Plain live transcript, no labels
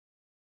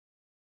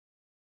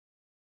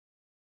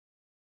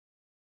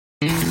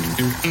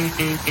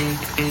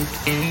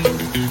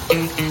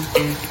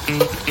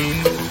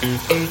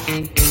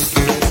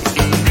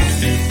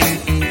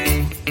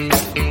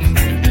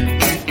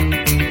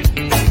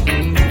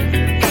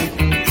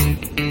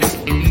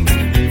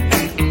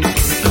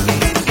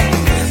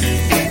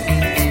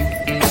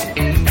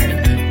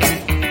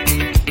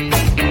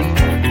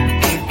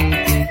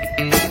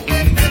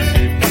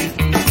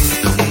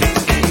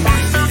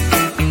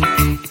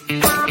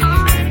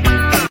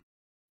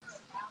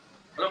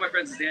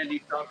Andy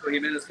Falco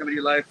Jimenez coming to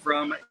you live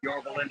from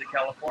Yorba Linda,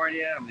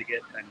 California. I'm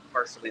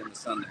partially in the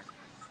sun there.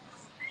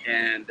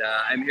 And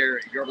I'm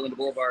here at Yorba Linda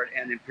Boulevard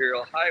and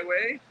Imperial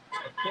Highway,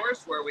 of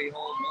course, where we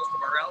hold most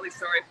of our rallies.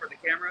 Sorry for the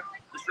camera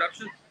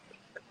disruption.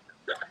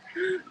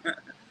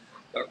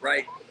 But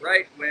right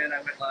when I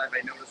went live,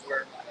 I noticed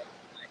where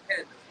my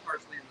head was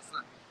partially in the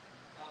sun.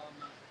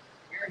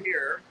 We're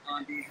here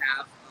on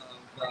behalf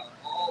of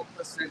all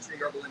Placentia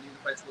Yorba Linda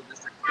Unified School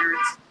District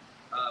parents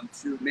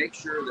to make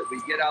sure that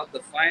we get out the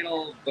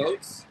final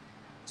votes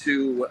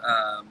to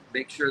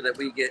make sure that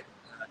we get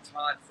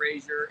Todd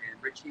Frazier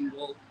and Rich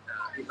Engel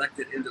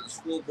elected into the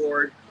school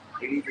board.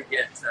 We need to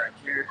get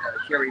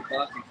Carrie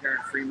Buck and Karen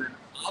Freeman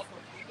off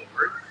of the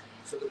board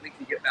so that we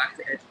can get back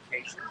to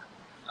education.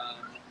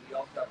 We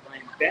also have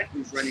Ryan Bent,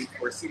 who's running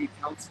for city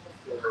council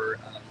for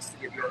the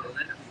city of Yorba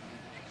Linda. We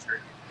need to make sure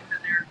to get him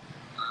in there.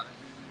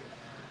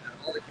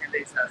 All the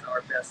candidates has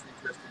our best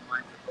interest in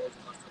mind for those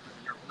of us that live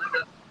in Yorba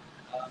Linda.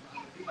 I'm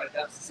going to do my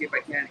best to see if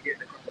I can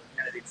get a couple of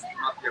candidates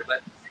up here,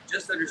 but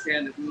just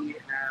understand that we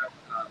have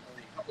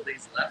only a couple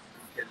days left.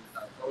 You can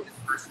vote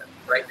in person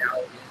right now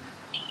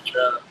in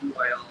the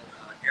PYL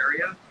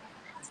area,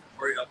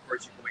 or of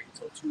course you can wait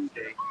until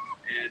Tuesday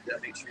and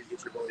make sure you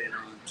get your vote in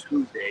on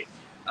Tuesday.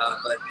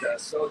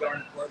 But so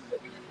darn important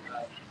that we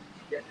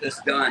get this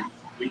done.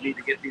 We need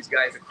to get these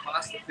guys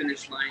across the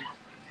finish line.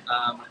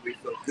 We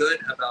feel good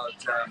about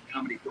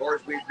how many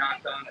doors we've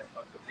knocked on. I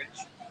talked to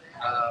Rich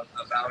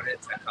about it.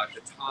 I talked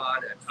to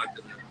Todd. I talked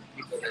to the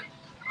people that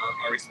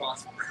are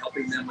responsible for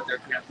helping them with their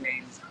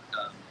campaigns.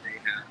 They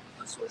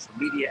have social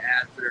media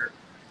ads that are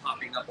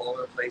popping up all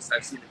over the place.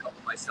 I've seen a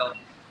couple myself.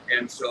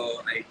 And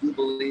so I do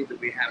believe that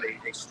we have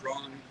a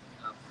strong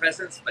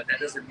presence, but that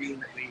doesn't mean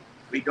that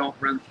we don't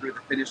run through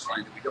the finish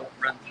line, that we don't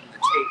run through the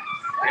tape.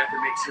 We have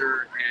to make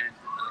sure and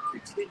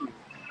continue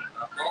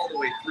all the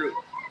way through.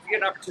 If you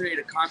get an opportunity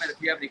to comment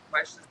if you have any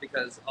questions,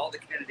 because all the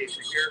candidates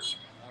are here.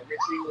 Rich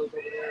Engel is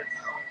over there,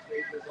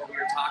 Frazier's over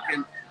here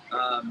talking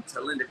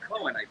to Linda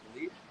Cohen, I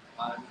believe.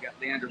 We got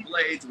Leander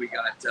Blades, we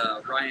got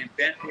Ryan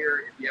Bent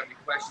here. If you have any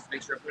questions,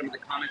 make sure to put them in the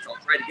comments. I'll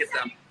try to get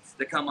them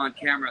to come on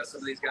camera.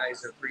 Some of these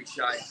guys are pretty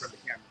shy in front of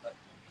the camera, but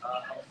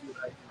I'll see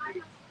what I can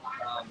do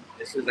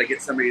as soon as I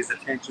get somebody's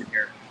attention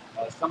here.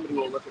 Somebody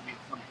will look at me and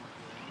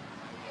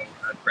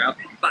come grab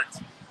me. But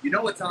you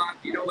know what's on,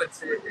 you know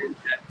what's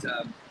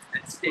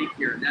at stake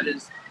here, and that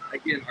is,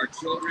 again, our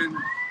children,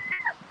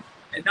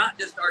 and not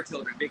just our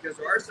children, because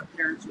there are some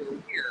parents who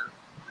are here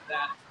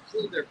that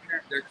pulled their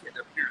parents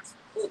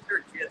pulled their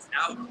kids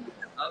out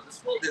of the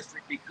school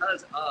district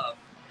because of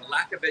the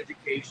lack of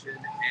education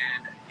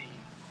and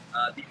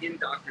the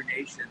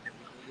indoctrination that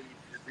we believe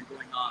has been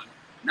going on,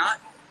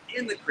 not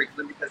in the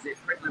curriculum, because the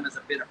curriculum has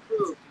been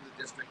approved through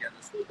the district and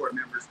the school board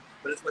members,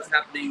 but it's what's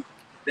happening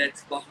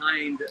that's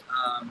behind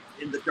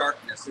in the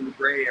darkness, in the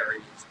gray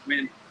areas,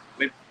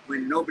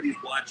 when nobody's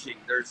watching.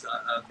 There's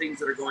things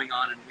that are going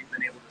on, and we've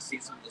been able to see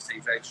some of those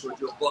things. I showed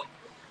you a book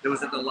that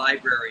was at the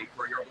library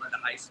for Yorba Linda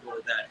High School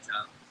that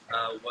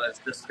was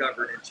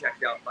discovered and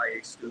checked out by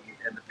a student,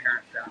 and the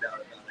parent found out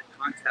about it,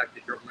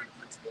 contacted Yorba Linda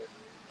principal,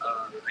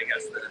 I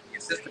guess the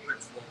assistant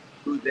principal,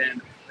 who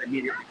then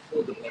immediately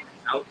pulled the book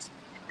out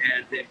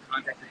and then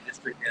contacted the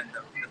district, and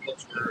the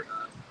books were,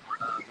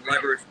 the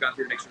libraries got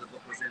there to make sure the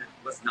book was in it,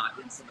 was not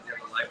in some of the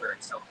other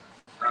libraries. So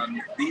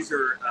this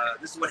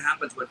is what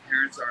happens when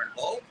parents are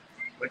involved,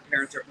 when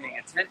parents are paying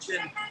attention,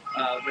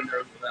 when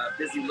they're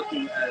busy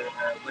looking at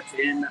what's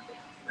in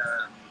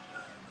the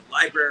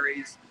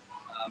libraries.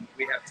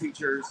 We have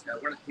teachers.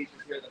 One of the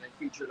teachers here that I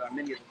featured on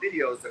many of the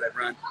videos that I've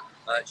run,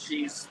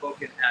 she's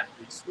spoken at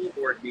the school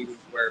board meetings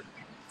where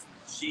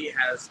she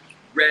has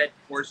read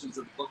portions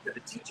of the book that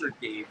a teacher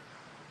gave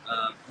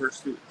her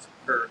students,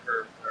 I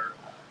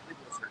think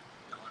it was her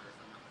daughter, if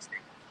I'm not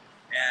mistaken,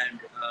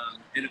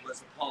 and it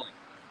was appalling.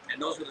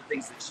 And those were the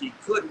things that she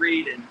could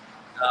read and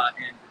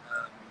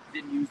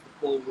didn't use the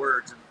full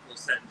words and the full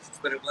sentences,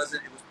 but it was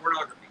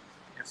pornography.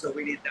 And so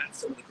we need that.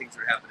 Some of the things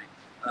that are happening.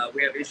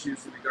 We have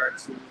issues in regard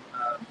to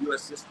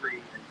U.S.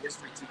 history and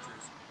history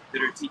teachers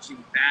that are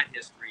teaching bad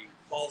history,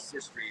 false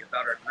history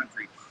about our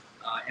country.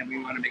 And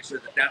we want to make sure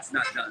that that's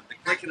not done. The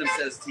curriculum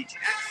says teach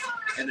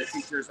X, and the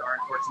teachers are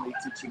unfortunately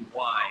teaching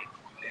Y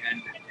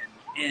and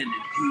N and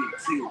P and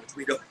Q, which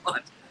we don't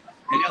want,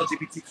 and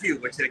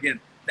LGBTQ, which again,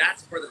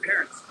 that's for the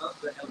parents of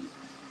the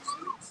LGBTQ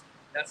students.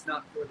 That's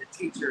not for the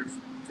teachers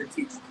to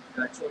teach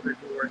children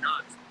who are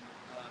not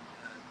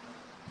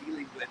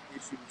dealing with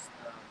issues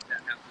that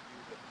have to do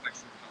with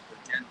questions about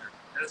their gender.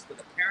 That is for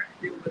the parent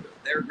to deal with, or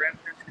their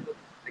grandparents to deal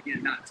with.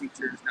 Again, not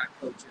teachers, not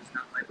coaches,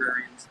 not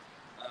librarians.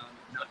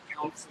 not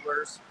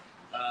counselors.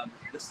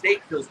 The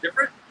state feels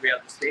different. We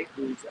have the state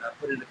who's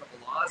put in a couple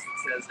laws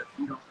that says if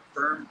you don't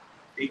affirm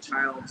a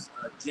child's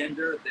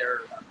gender,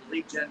 their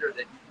belief gender, that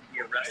you can be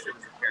arrested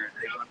as a parent.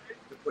 They want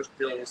to push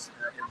bills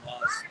and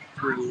laws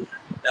through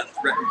that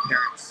threaten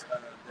parents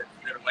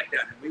that are like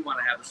that. And we want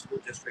to have a school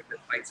district that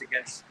fights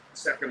against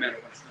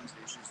Sacramento when it comes to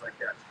issues like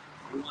that.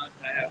 We want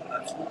to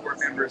have school board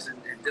members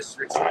and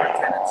district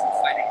superintendents who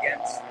fight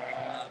against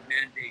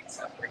mandates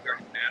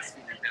regarding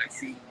masking and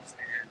vaccines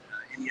and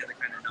any other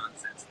kind of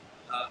nonsense.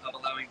 Of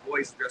allowing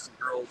boys to dress in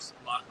girls'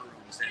 locker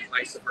rooms and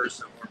vice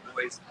versa, or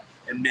boys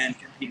and men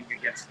competing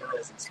against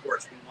girls in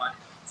sports. We want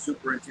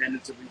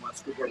superintendents and we want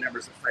school board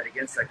members to fight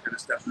against that kind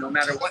of stuff, no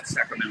matter what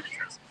Sacramento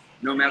says,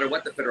 no matter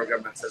what the federal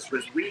government says,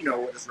 because we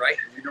know what is right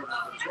and we know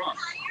what is wrong.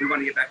 We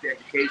want to get back to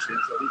education,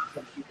 so these are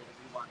some people that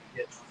we want to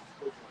get on the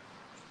school board.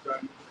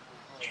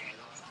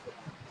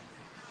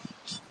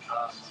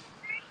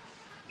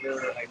 I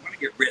want to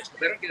get Rich,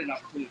 but I don't get an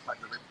opportunity to talk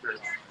to Rich very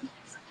often.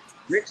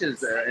 Rich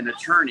is an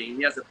attorney.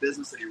 He has a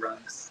business that he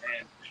runs,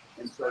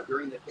 and so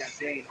during the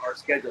campaign, our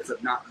schedules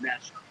have not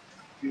meshed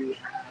to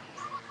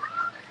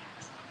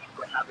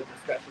have a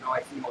discussion. Oh,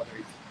 I see him over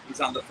there. He's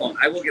on the phone.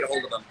 I will get a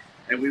hold of him,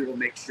 and we will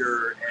make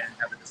sure and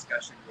have a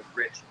discussion with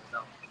Rich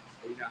about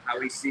how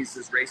he sees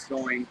his race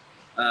going,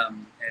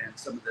 and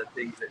some of the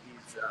things that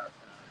he's,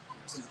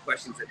 some of the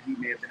questions that he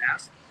may have been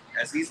asked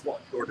as he's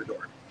walked door to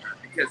door.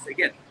 Because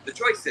again, the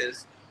choice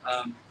is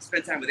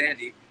spend time with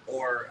Andy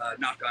or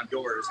knock on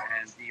doors,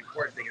 and the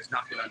important thing is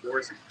knocking on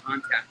doors and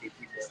contacting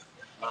people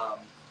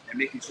and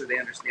making sure they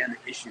understand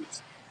the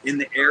issues in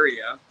the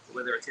area,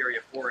 whether it's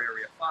Area 4 or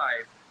Area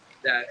 5,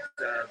 that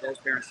those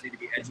parents need to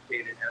be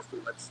educated as to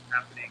what's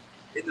happening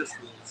in the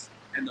schools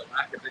and the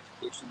lack of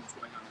education that's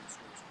going on in the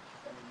schools.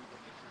 And we need to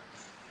make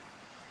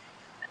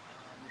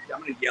sure.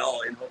 I'm going to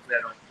yell, and hopefully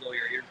I don't blow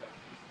your ears out.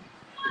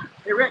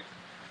 Hey, Rick!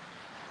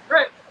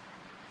 Rick!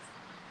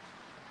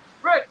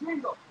 Rick,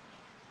 Jingle!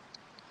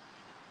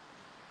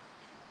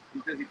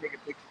 He's busy taking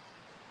pictures.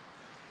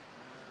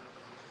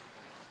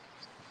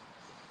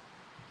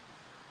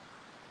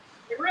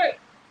 Hey, Rick!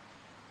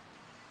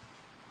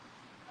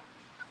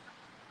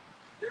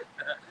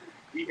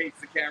 He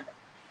hates the camera.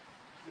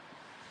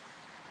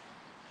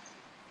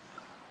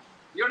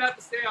 You don't have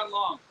to stay on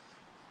long.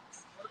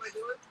 What am I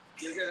doing?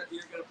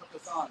 You're gonna put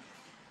this on.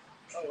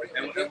 Oh, wait,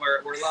 and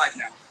we're live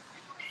now.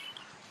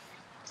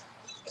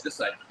 This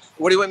side.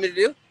 What do you want me to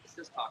do?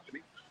 Just talk to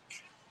me.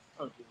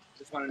 Oh,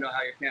 just want to know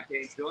how your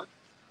campaign's doing.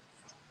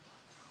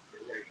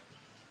 Okay, there you go.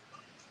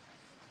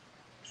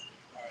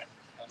 All right.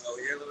 Come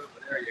over here a little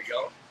bit. There you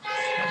go. How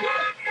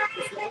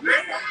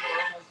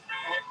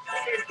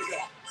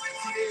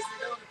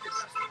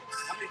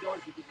many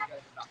doors do you think you guys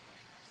have knocked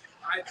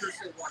on? I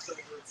personally walked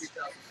over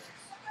 3,000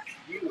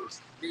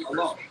 doors. You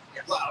alone?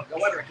 Yes. Wow, no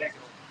wonder I can't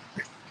get over.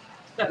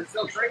 That's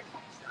so crazy.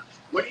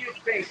 What do you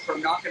think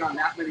from knocking on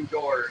that many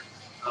doors?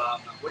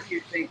 What do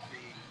you think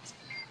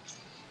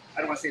I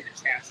don't want to say the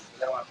chances,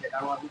 because I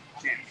don't want to lose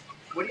the chance.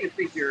 What do you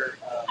think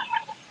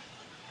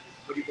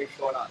what do you think's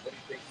going on? What do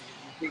you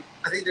think?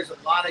 I think there's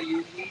a lot of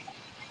unity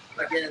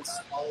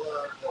against all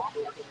of the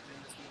political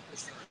agendas being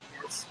pushed on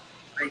kids.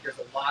 I think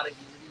there's a lot of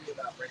unity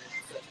about bringing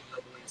such a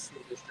Oberlin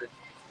school district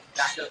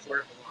back up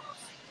where it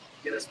belongs.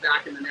 Get us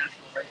back in the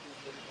national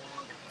rankings where we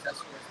belong, get the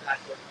test scores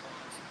back where it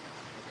belongs,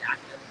 get the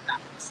academic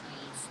back in the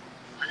schools.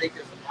 I think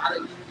there's a lot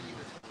of unity.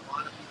 There's a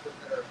lot of people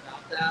that are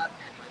about that,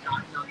 and by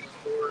knocking on those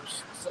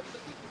doors, some of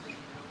the people didn't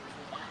even know what was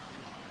going on,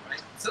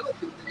 right? Some of the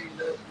people didn't even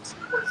know that the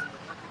school board was in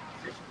the elected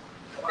position.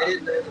 They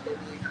didn't know that they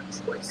really had a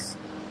choice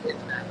in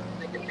that.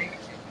 They could make a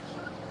change.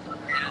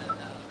 And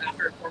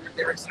after informant,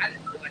 they were excited.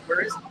 They're like,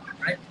 where is it,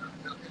 right?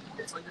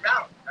 It's on your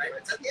ballot, right?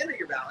 It's at the end of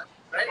your ballot,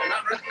 right? I'm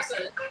not running for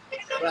Senate, but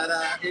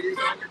it is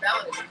on your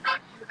ballot. And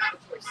you have a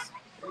choice.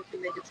 You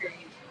can make a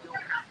change. You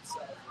don't have to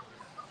sell.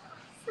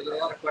 So there are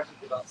a lot of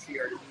questions about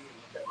CRT and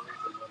that we're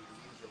going to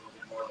use a little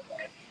bit more about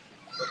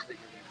what is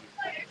it you're going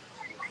to use.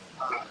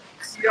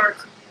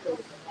 CRT, there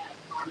was a lot of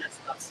comments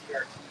about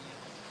CRT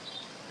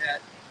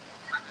that,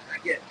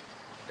 again,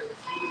 there was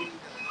unity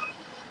that a lot of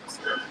people think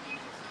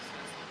CRT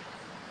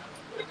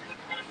is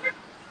expensive.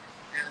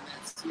 And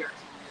that CRT is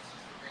just a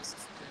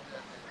racist agenda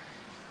that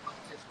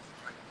politicians are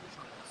trying to push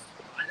on us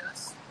to divide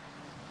us.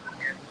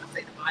 And once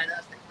they divide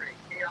us, they create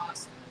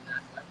chaos, and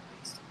then that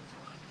leads to what's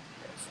on.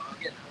 So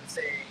again, I would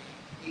say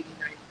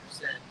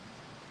 80-90%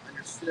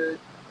 understood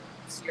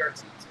CRT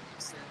to the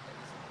extent that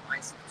it's a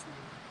divisive tool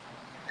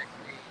that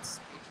creates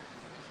hatred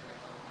and division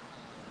among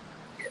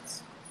kids,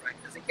 right?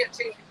 Because they can't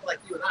change people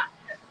like you and I,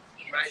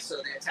 right?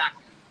 So they attack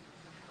you.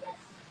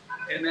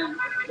 And then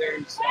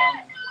there's, it's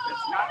not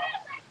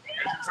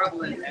as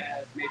prevalent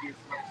as maybe it's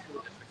what school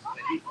districts.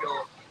 And we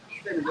feel,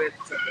 even with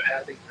some of the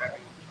bad things that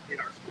happen in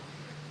our schools,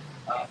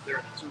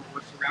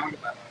 we're surrounded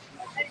by a lot of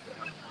school districts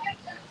and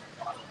a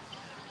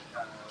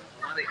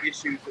lot of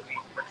issues that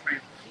we're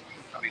trying to keep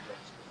from coming to our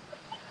school.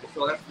 And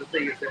so that's the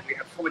thing, is that we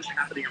have so much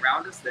happening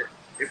around us that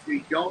if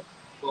we don't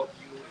vote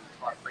you and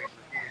talk place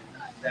within,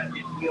 then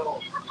it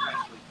will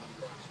eventually come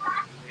to our school.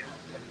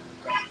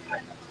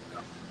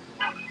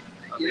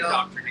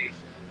 indoctrination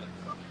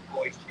of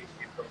always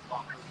chasing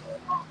profile.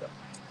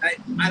 I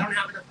don't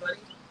have enough money,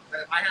 but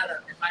if I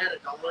had a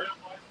dollar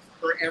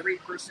for every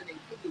person,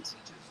 including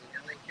teachers in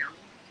LA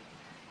County,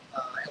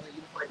 LA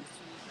Unified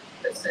Institution,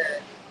 that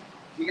said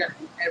we got to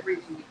do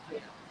everything we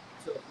can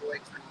to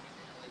avoid turning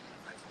into LA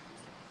Unified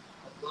Schools.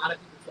 A lot of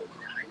people told me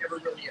that. I never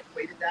really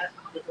equated that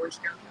with Orange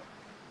County,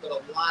 but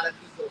a lot of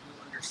people who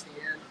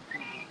understand, who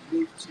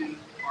moved to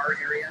our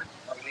area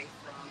away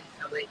from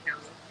LA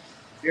County,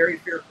 very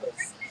fearful,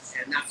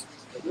 and that's the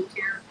reason they moved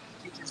here.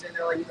 Teachers in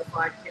LA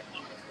Unified can't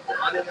a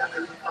lot of LA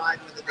Unified,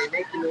 whether they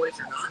make the noise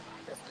or not,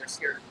 because they're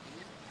scared of the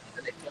union,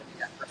 and they told me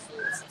that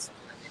personally. It's not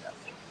something I made up.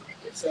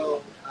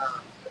 So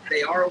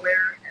they are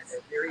aware, and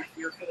they're very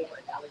fearful,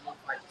 and LA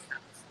Unified just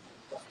happens to be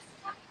the closest to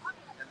them.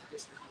 And the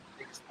district with the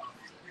biggest problem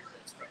is that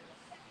it's from.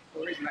 The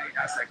reason I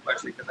asked that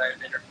question because I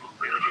have interviewed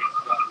candidates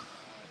from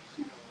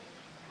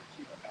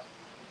Chino Valley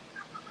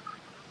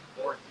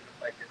or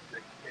Unified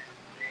District, and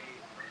they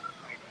are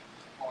fighting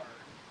hard,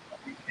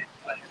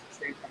 but at the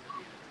same time,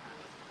 they're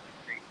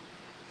being crazy.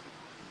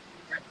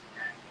 And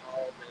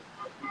all the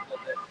people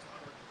that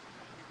support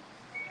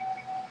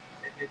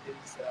it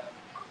is a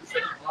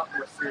lot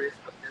more serious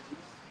of a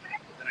business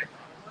than I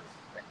thought it was.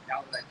 Like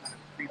now that I kind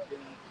of creeped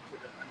into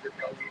the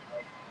underbelly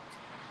of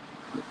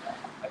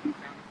have you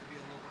found it to be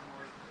a little bit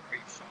more, are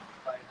you shocked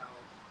by how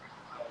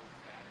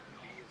bad it can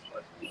be as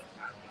far as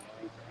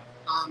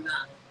I'm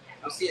not.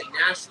 We see it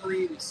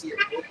nationally, we see it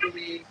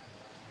locally.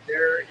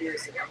 There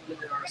is an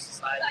element in our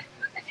society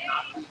that does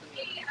not believe in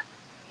liberty.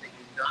 They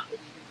do not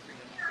believe in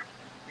freedom.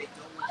 They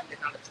don't want you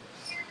to have a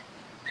choice.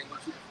 They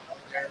want you to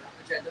follow their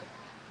agenda.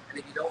 And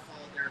if you don't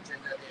follow their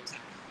agenda, they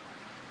attack you.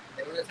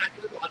 They don't attack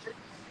you with logic.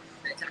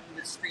 They attack you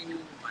with screaming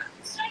and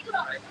violence.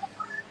 Right?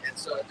 And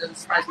so it doesn't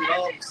surprise me at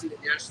all. We see it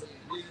nationally in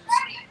the news.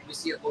 We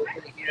see it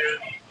locally here,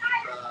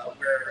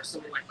 where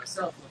someone like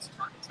myself wants to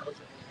talk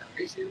intelligently about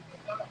an issue.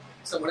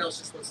 Someone else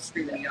just wants to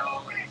scream and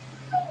yell.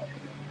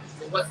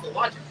 Well, what's the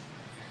logic?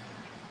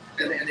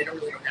 And they don't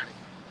really know how to.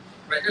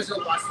 Right? There's no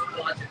logic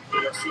for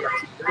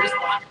CRT. There is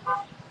logic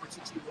for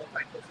teaching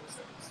multicultural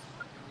studies.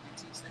 When you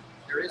teach them,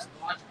 there is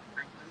logic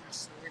for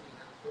understanding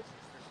other cultures.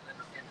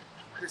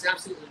 There's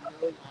absolutely no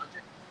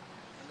logic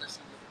unless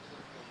you look at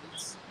political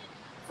elites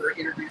for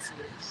introducing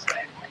it and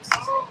shredding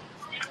racism.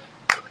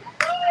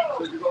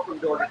 So you go from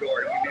door to door,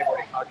 and we may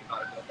already talk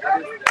about it, but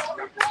that is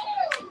the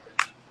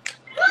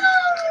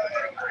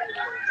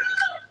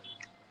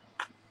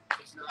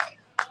It's not,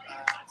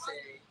 I'd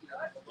say, a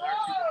lot of people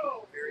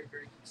are very,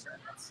 very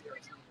concerned about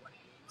CRT and what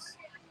it means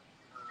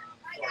for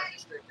our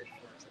district and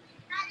for our children.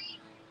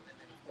 And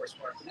then, of course,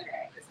 for our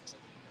community, if the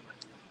children become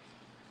like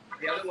that.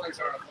 The other ones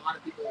are a lot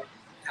of people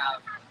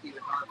have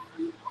either gone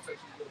through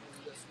social media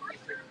school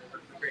district, and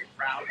they're very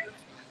proud of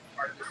being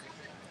part of this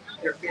district.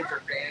 Their kids or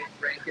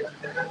grandkids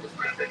are going to this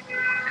district.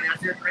 And as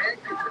their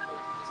grandkids are going to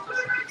this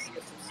district, they see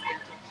a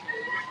substantial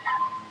change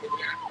in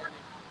the academic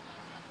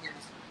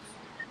industries.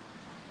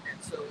 And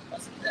so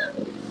because of that,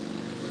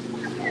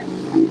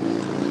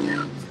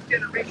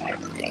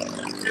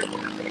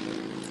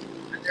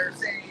 and they're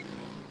saying,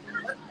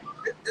 what?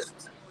 This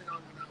wasn't going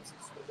on when I was in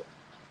school.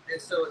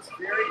 And so it's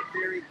very,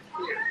 very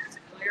clear. It's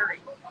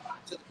glaring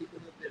to the people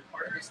who have been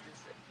part of this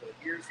district for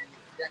years and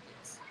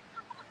decades.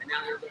 And now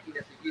they're looking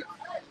at the youth,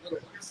 the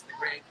little ones, the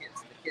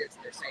grandkids, and the kids,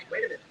 and they're saying,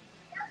 wait a minute,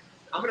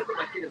 I'm going to put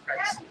my kid in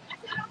private school.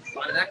 A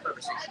lot of that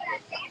conversation.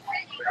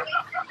 Right?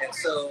 And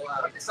so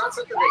it's not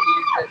something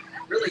that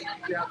really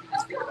you have to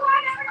just think about.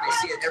 I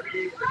see it every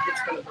day when the kids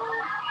come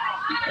home.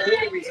 The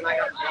only reason I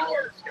got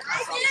involved is because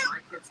I saw my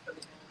kids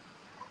coming home.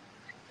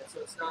 And so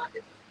it's not,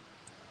 it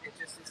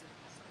just isn't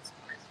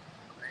surprising.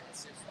 Right?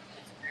 It's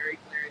very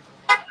clear to me.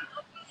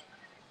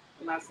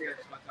 The last thing I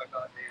just want to talk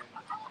about, Dan,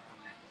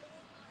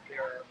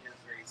 there is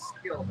a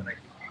skill that I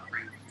think you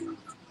bring to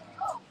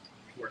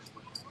sports.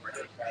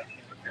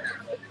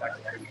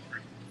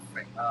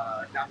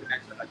 Not to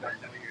mention, I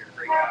don't know you're a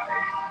great guy.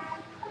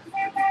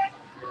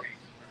 Very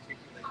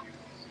articulate,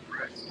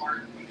 very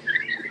smart.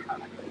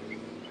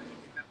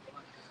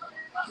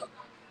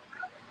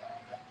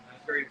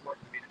 It's very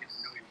important to me to get to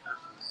know you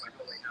personally, so I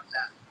really have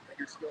that. But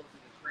your skills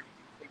as an attorney, do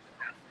you think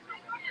that's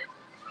really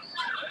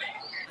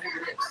I think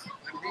it is.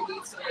 I mean, they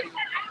need somebody,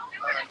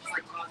 just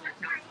like Todd and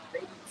County,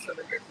 they need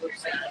somebody that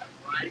looks at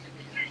writing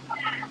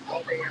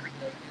all day, every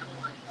day,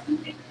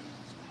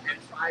 and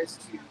tries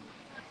to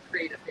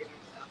create a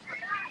favorable outcome.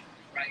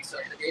 Right? So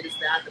if the data's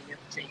bad, then we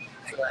have to change it.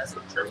 So as an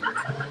attorney, and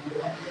I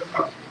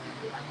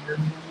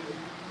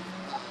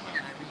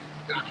read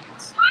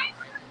documents, right?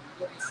 You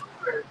go to school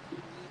where you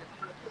need a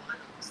critical eye on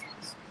these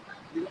things.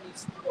 You don't need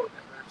school board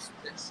members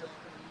that show up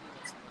in a meeting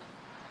once a month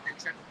and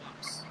check a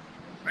box.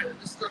 Right? And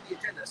this is on the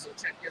agenda, so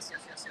check yes.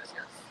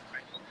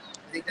 Right?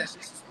 I think that's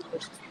just as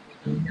foolish as people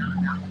going down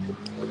and out.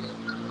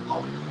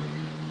 All the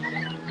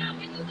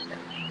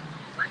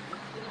right?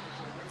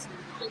 What's the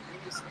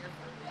really stand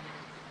for?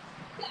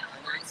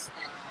 And that's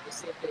the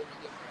same thing we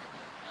get right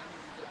now.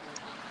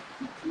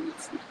 We need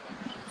school board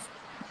members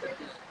that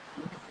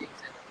look at things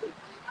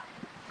analytically,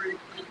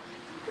 critically, and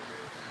do their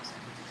best to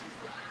choose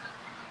the right.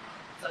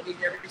 It's I mean,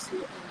 every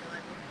single thing that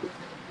I do is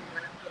going to be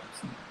right up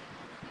close.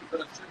 But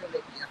I'm sure they'll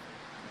make the effort.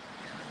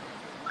 And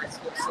my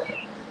skill set,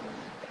 I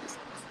guess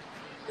almost 3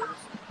 years,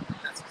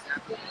 that's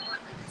exactly what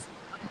I'm going to do.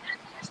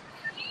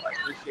 I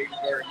appreciate you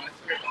very much.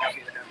 We're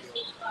happy to have you.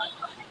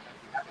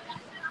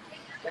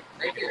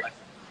 Thank you.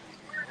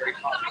 Very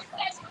positive.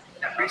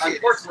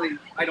 Unfortunately,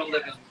 I don't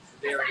live in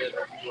the area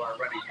that you are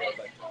running for,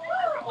 but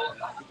I know a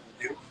lot of people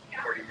do,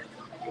 according to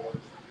your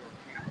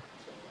camp.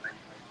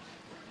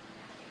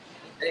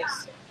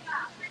 Thanks.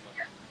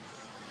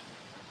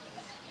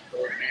 So,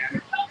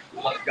 man,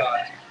 who loves God,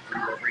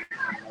 and will bring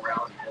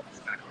morality and focus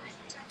back.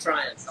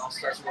 Trying. I'll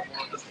start with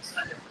more of this.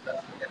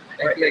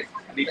 Thank you.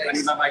 I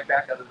need my mic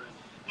back other than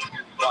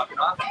walking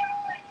off.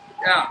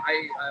 Yeah,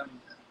 I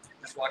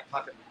just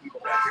talking to people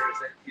back here is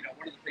that, you know,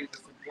 one of the things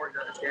that's important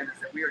to understand is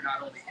that we are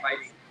not only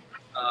fighting,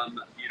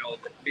 you know,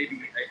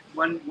 maybe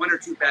one or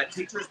two bad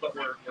teachers, but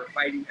we're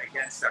fighting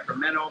against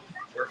Sacramento.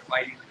 We're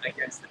fighting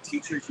against the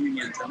teachers'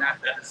 unions, and that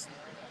is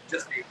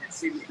just, it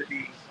seems to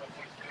be,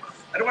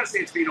 I don't want to say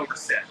it's being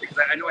oversaid, because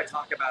I know I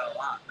talk about it a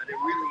lot, but it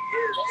really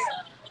is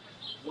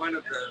one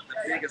of the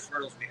biggest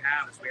hurdles we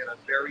have is we have a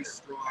very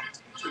strong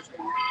teachers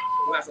union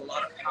who has a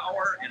lot of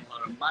power and a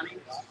lot of money,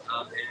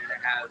 and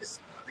it has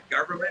the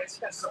government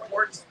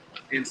support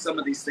in some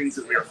of these things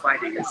that we are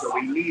fighting. And so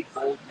we need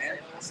bold men,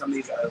 some of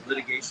these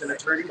litigation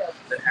attorneys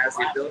that has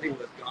the ability, who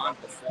have gone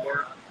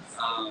before,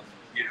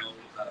 you know,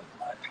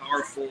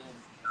 powerful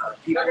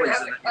people.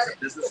 He's a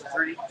business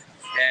attorney,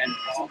 and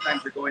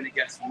sometimes you're going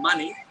against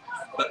money,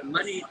 but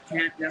money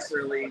can't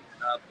necessarily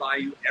buy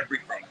you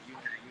everything. You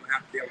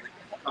have to be able to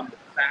come with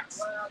the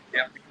facts. You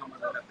have to come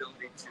with an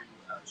ability to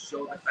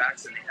show the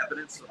facts and the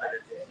evidence so that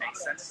it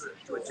makes sense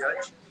to a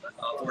judge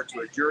or to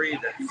a jury,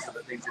 that these are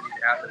the things that need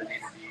to happen and need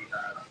to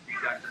be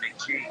done to make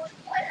change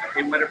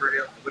in whatever it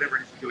is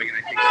you're doing. And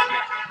I think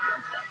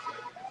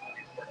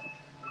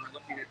when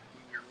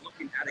we're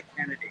looking at a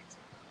candidate,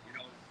 you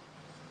know,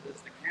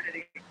 does the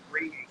candidate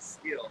bring a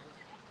skill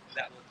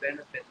that will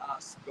benefit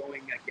us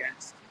going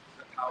against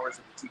the powers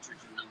of the teachers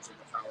unions and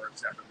the power of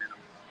Sacramento?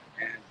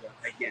 And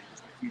again,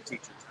 just a few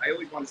teachers. I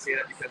always want to say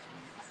that because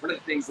one of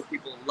the things that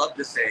people love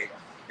to say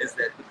is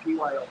that the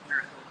PYO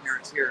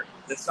parents here,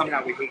 that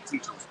somehow we hate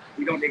teachers.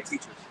 We don't hate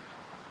teachers.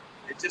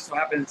 It just so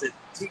happens that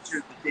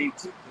teachers, the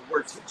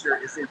word teacher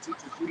is in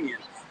teachers union,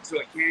 so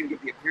it can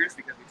give the appearance,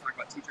 because we talk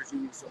about teachers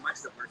union so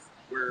much, that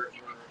we're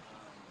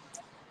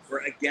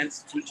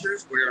against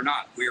teachers. We are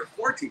not. We are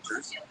for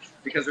teachers,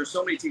 because there's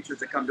so many teachers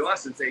that come to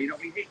us and say, you know,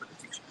 we hate what the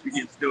teachers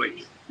union's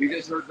doing. You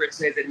just heard Rich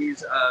say that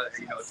he's,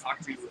 you know,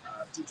 talked to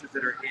teachers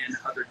that are in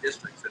other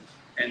districts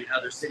and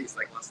other cities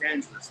like Los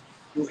Angeles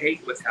who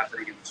hate what's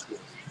happening in the schools.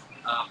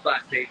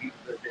 But they've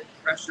been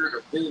pressured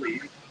or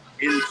bullied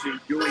into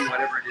doing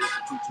whatever it is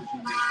the teachers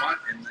unions want,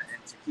 and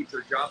to keep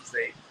their jobs,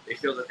 they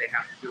feel that they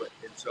have to do it.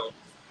 And so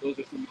those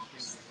are some of the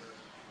things that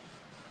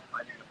we're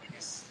fighting up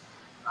against.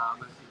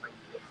 Let's see if I can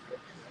get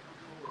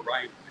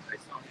Ryan. I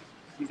saw him.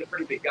 He's a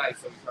pretty big guy,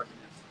 so he's hard to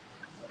miss.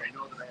 But I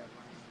know that I have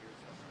one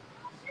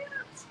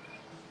here. So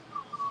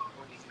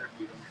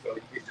interviewed him, so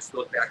you can just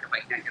look back if I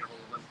can't get a hold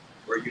of him,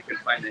 where you can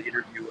find an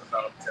interview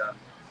about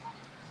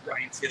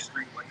Ryan's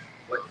history,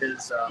 what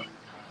his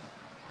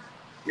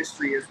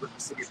history is with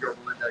the city of Yorba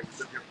Linda. He's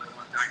lived here for a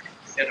long time.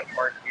 He had a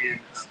part in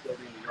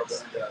building the Yorba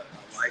Linda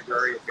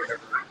library. If you've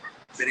ever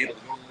been able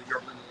to go to the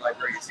Yorba Linda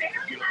library, you see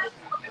it's beautiful.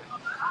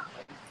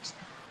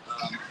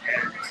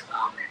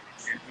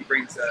 And he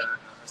brings a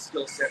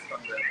skill set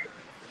from the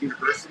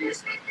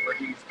universities, where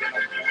he's been on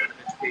the board of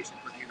education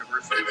for the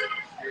universities.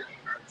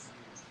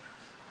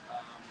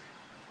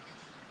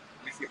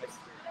 Let me see if I can.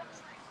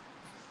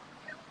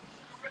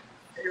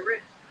 Hey,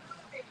 Rich.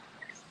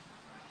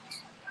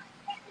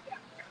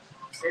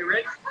 Hey,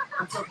 Rich.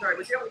 I'm so sorry.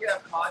 Was you able to get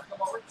a pod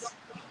come over?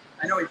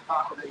 I know he's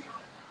talking to you.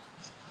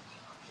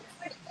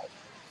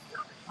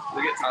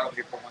 We'll get Todd over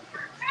here for one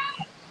thing.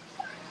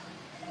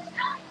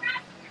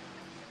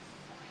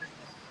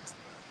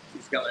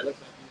 He's got, it looks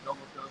like he's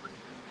almost over.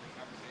 He's in the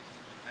conversation.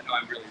 I know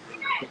I'm really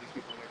rude. I put these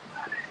people away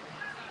from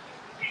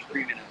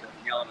screaming at them,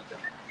 yelling at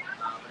them.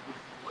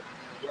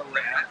 Where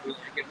we're at, we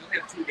only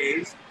have 2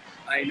 days.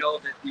 I know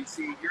that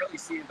you're only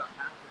seeing about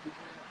half the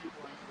people. We have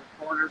people on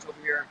the corners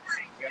over here.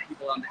 We have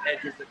people on the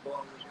edges that go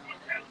over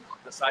down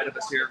the side of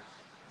us here.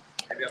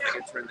 Maybe if I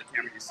can turn the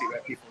camera, you see we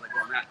have people that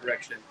go in that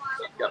direction.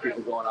 We got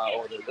people going out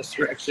over this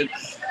direction.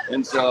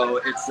 And so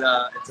it's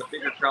a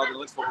bigger crowd than it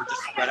looks, but we're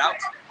just spread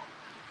out.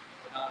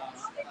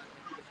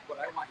 What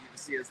I want you to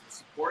see is the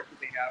support that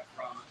they have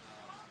from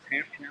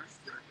parents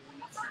that are doing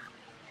this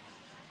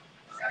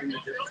in the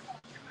district.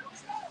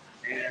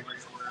 And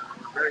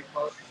we're very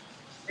close.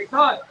 Hey,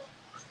 Todd!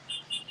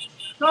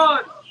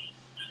 Todd!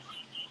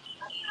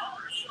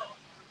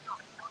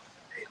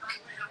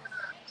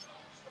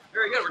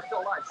 Very good, we're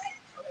still live.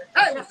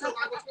 Hey, what's going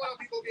on,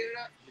 people? Get it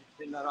up.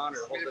 In that honor,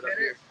 hold it up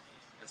here.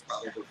 That's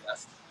probably the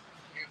best.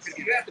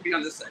 You have to be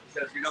on this side,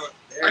 because you know.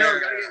 I know,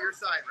 you gotta get your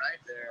side, right?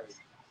 There.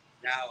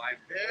 Now I'm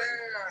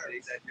there.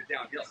 You're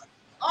downhill.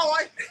 Oh,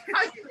 I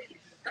can be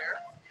there.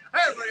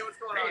 Hey, everybody, what's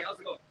going on? Hey, how's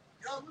it going?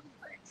 You know, I'm looking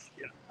great.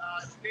 Yeah.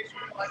 Today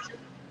election,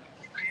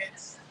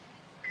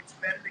 it's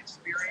been an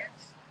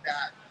experience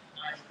that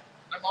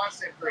I'm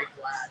honestly very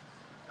glad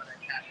that I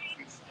had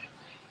the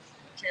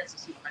chance to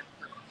see behind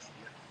the curtains.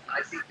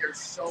 I think there's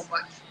so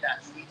much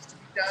that needs to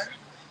be done,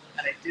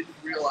 and I didn't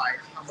realize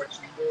how much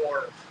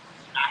more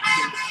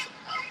active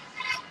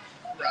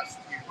for us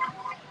to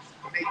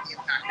make the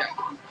impact that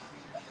we need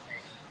to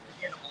make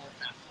in all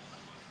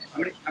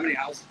facets. How many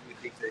houses do you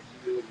think that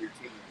you and your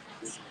team have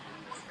visited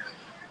in this area?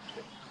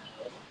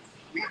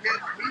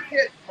 We've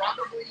hit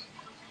probably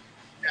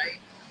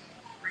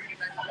 93 to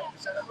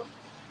 95% of them,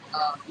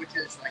 which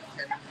is like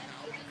 10,000.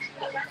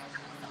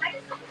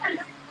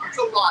 It's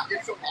a lot.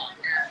 It's a lot,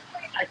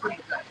 and I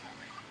couldn't have done it.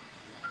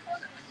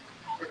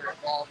 They're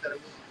involved that are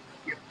willing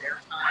to give their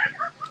time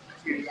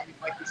to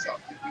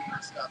Microsoft TV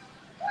and stuff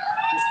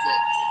just to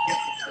get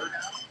the word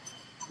out.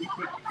 We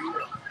couldn't do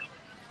it.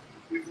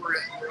 We were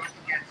up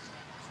against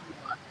too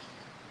much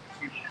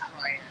to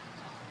try and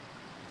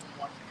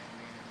want to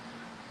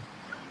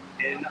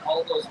In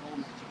all those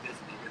homes that you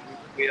visited, and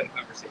we had a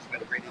conversation, we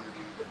had a great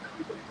interview with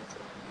everybody that's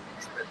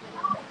spread the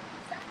word about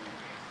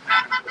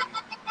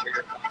where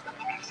your thoughts are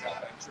on yourself.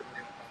 I'm sure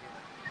we're going to talk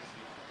about that.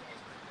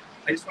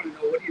 I just want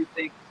to know, what do you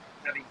think,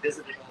 having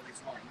visited all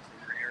these homes in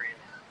your area,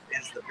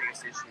 is the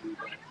biggest issue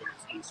that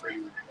is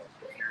concerning the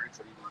parents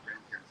or even the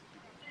grandparents of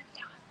people?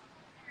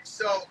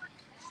 So,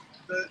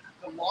 the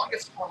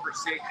longest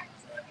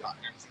conversations that I've gotten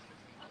into,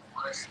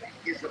 honestly,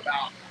 is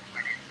about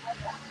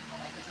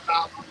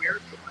where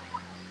to money.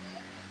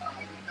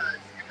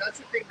 And that's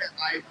the thing that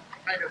I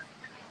kind of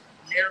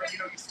narrow.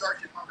 You start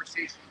your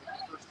conversation with the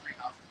first three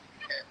houses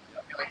you hit.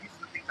 Like, these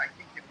are the things I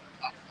think they want to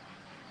talk about.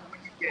 But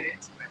when you get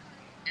into it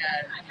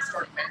and you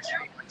start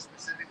mentioning, like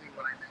specifically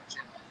what I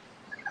mentioned,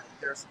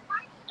 there's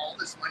all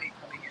this money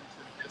coming into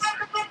the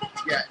district,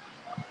 yet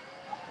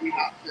we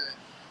have to,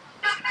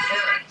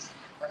 parents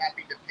are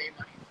having to pay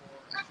money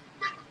for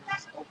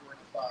activities over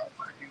and above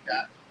to do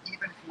that,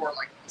 even for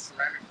like the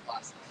ceramic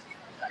classes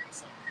that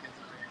some kids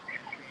are in,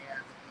 and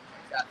band and things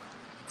like that.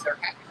 They're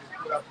having to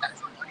put up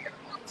extra money in a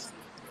month.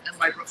 And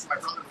my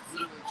brother was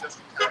literally just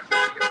in town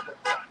to get a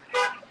book done.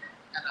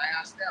 And I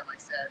asked them,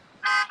 I said,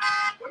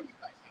 what do you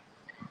guys have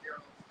to pay? They're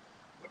like,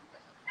 what do you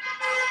guys have to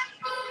pay?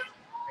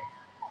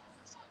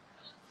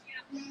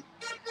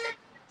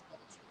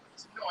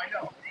 No, I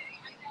know.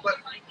 But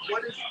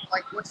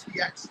what's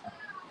the extra?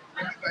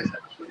 What do you guys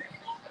have to put in?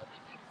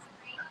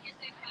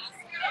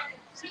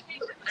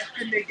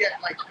 And they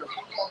get like the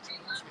football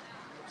teams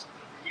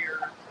here,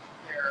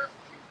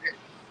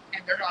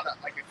 and they're not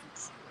like a huge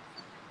school.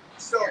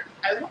 So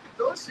I look at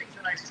those things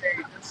and I say,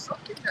 there's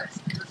something there's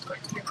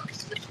like in our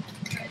system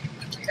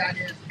that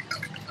is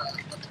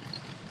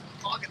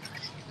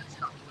organized that's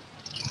not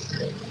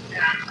working.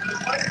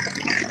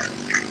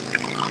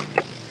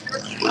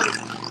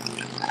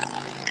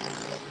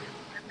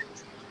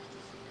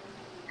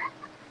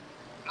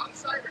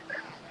 Outside of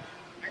that,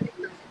 I think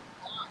there's a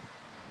lot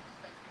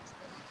that needs to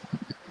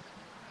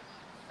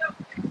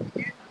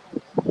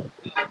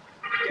be done.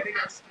 Getting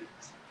our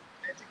students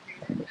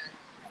educated and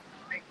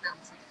make them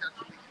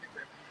successfully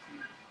integrate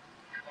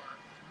into our.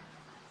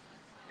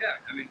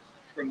 Yeah, I mean,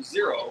 from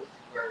zero,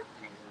 where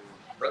we're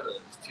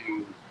brothers,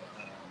 to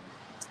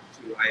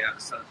I have a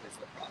son that plays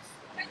lacrosse,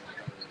 and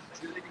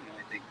cheerleading, and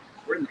I think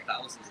we're in the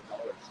thousands of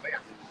dollars on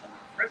our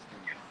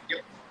freshman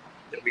year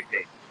that we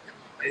paid.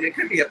 It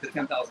could be up to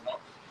 $10,000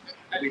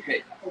 that we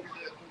paid. Over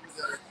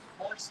the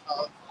course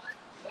of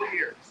 4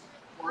 years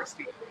for a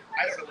student.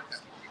 I don't know what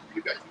that means.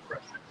 You've got two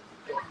freshmen,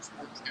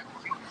 sports and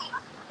seniors.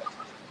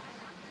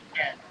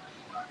 And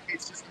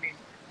it's just, I mean,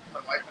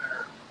 my wife and I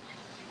are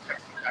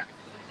texting back and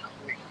forth.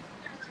 Wait,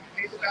 did you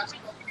pay the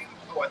basketball fee?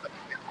 Oh, I thought you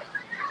paid the basketball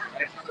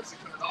fee. It's another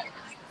 $600.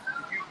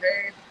 Did you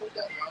pay the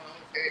football? No,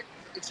 okay.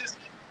 It's just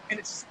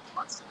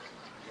constant.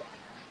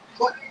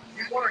 But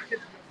we want our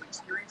kids to be able to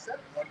experience that.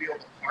 We want to be able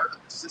to be part of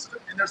the system.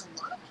 And there's a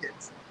lot of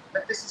kids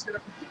that this is going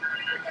to be.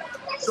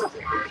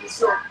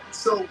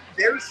 So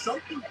there's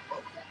something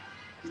about that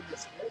in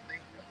this whole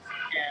thing.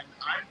 And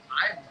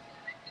I'm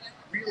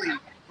really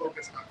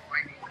focused on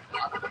finding a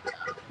lot of that,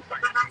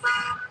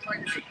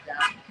 trying to make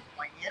that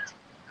financial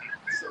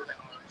so that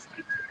our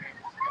students are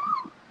able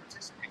to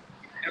participate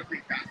in every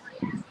facet.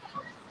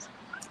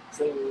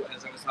 So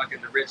as I was talking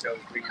to Rich, I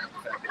was bringing up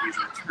the fact that he's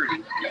an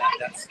attorney,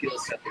 that skill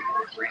set that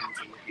he brings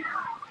in looking at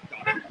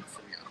documents,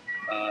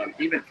 and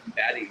even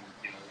combating,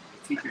 the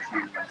teachers'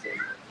 unions in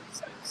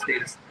the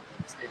state of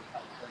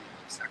California,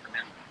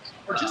 Sacramento,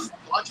 or just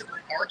logical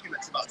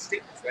arguments about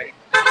statements, right?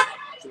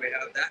 So we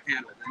have that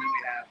handled, and then we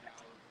have now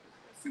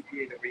the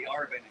CPA that we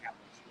are going to have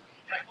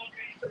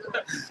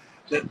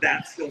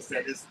that skill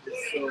set is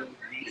so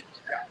needed.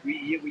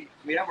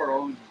 We have our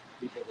own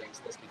people that are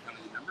supposed to be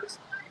coming to members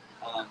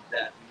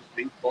that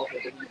we both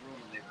have been in the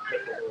room and they've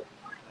put the whole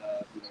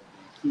the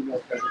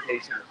keynote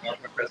presentation or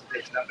PowerPoint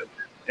presentation up,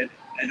 and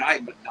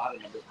I'm not a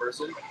number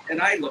person, and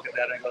I look at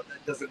that and I go,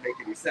 that doesn't make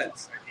any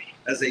sense.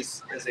 As a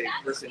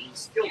person who's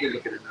skilled in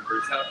looking at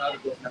numbers, how do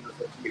those numbers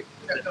look to you?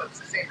 No, it's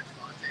the same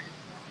response.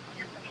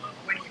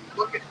 When you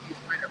look at these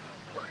kind of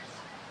reports,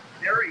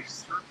 they're a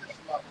surface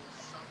level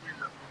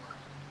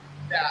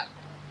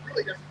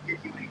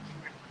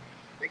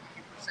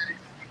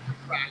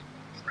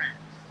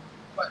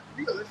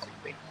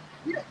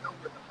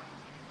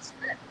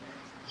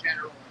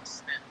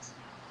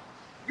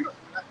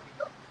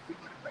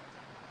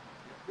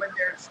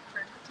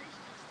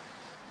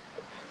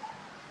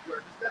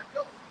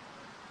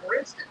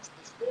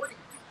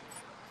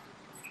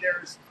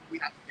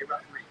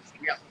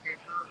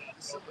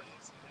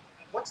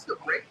what's the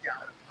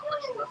breakdown of how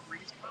much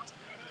referees cost,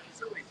 how much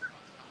facilities cost,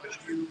 how much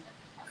you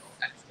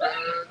extra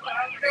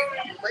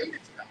things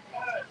related to that,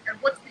 and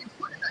what's being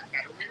put in that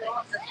category?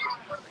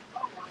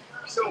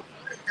 So,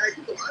 and I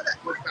think a lot of that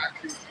goes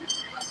back to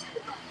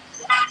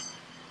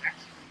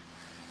actually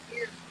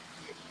in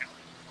the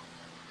accounting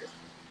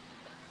business.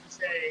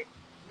 Say,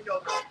 you know,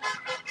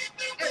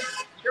 and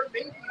there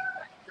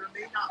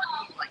may not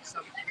be like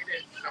some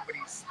hidden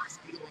somebody's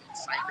stealing,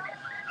 siphoning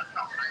money. That's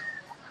not what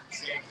I'm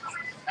saying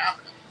is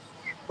happening.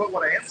 But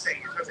what I am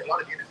saying is there's a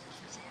lot of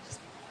inefficiencies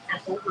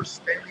and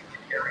overspending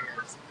in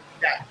areas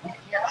that we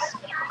can't see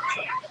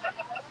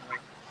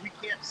we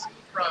can't see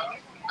from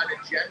an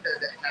agenda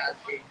that has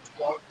a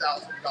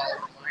 $12,000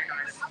 line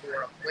item for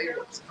a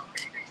Playworks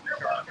company to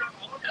teach our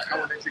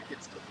elementary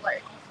kids to play.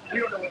 We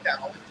don't know what that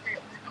all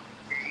entails. How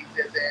many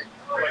days is it?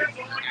 What is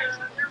the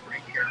actual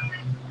right here?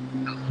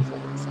 How much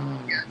over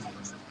someone gets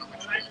versus how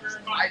much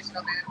supplies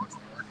come in, what's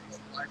the marketing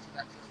supplies to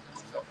that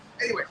business. So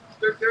anyway,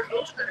 there's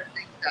those kind of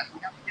things that we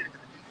have to get into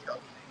the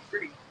details and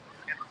nitty-gritty.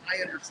 And I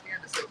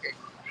understand this, okay,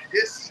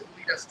 this should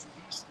lead us to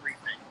these three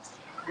things.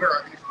 Where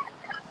are these three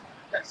things?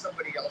 That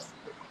somebody else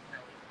could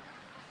know.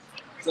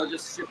 So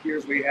just shift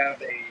gears, we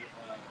have a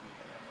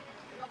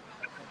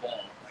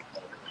cabal, I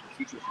call it, the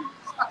teacher fees.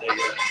 The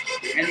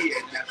NEA,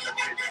 the National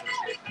Trade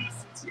Association, the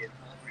CTA, the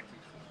California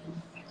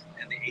Teachers,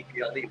 and the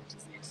APLE, which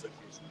is the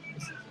Association of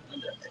Assistant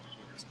Linda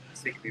Educators.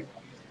 Mistake me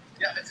wrong.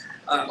 Yeah, it's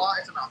a law,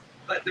 it's a mouth.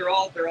 But they're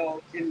all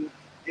in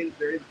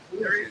cahoots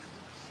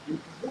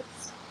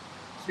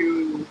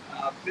to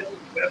build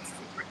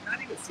websites,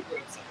 not even super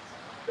websites.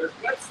 There's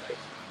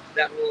websites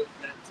that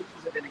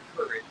teachers have been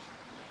encouraged.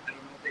 I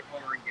don't know if they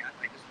are yet.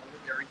 I just know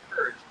that they're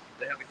encouraged.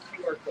 They have a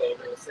QR code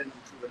that will send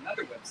them to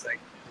another website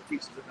that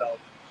teaches about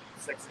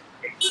sex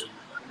education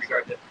in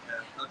regard to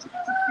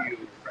LGBTQ,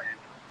 and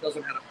tells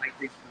them how to fight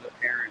things from their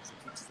parents, and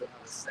teaches them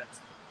how to set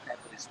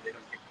properly so they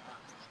don't get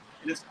caught.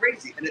 And it's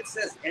crazy. And it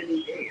says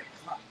NEA at the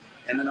top.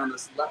 And then on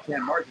this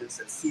left-hand margin, it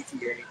says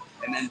CTA,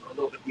 and then a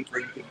little bit deeper,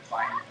 you can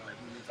find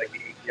unions like the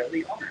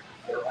APLE owner.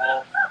 They're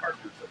all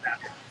partners of that.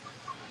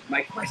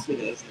 My question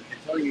is,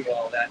 and telling you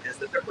all that, is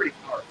that they're pretty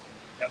powerful.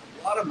 They have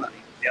a lot of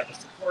money. They have the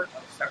support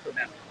of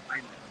Sacramento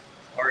behind them.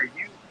 Are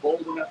you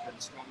bold enough and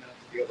strong enough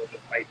to be able to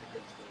fight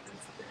against what it is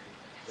today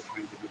they're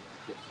trying to do with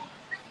the kids?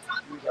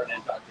 Use our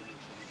indoctrination.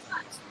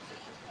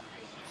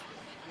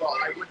 Well,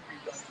 I wouldn't be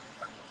willing to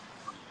fight.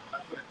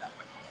 I'll put it that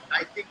way.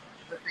 I think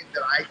the thing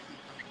that I keep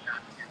coming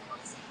back to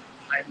is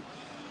I'm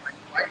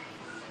fighting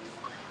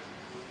for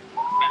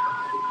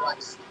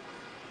what's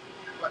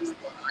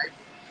what I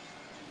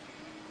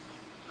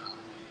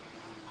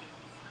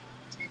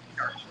taking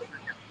our children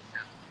down the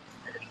path,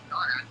 and it's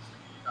not actually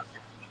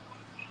productive.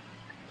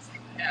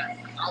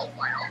 And I'll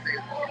fight all day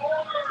long.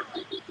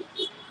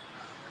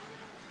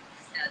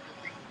 And the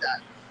things that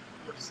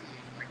we're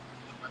seeing, like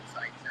the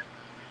websites and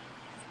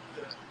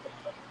the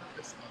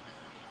purpose of it,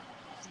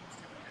 seems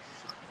to be to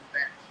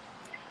circumvent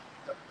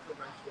the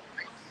parental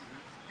rights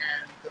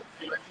and the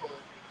parental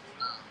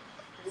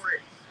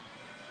authority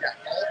that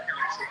all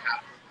parents should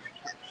have for their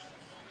kids.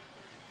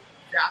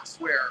 That's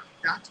where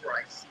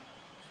I see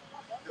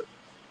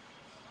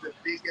the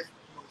biggest,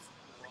 most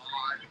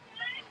broad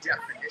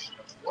definition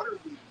of what are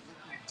we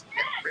looking to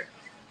get rid of.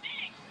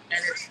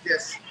 And it's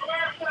this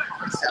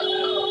concept of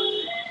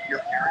your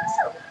parents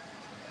don't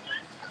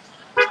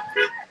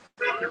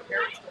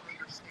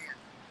understand.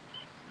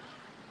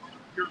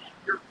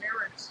 Your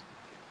parents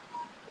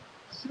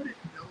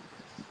shouldn't know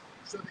this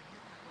so that you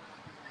can go on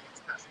doing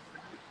what's best for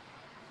you.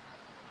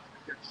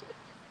 Their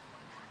children.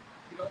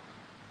 You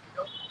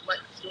don't let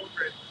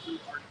children who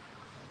are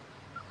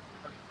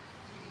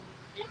being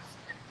raised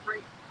and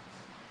trained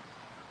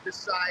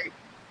decide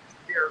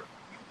their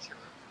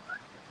future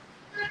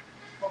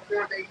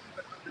before they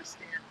even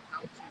understand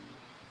how to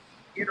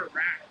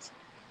interact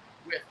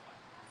with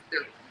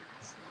their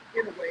peers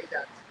in a way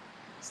that's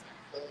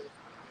respectful,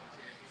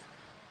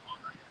 on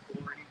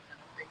authority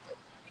kind of thing. But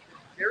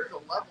there's a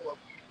level of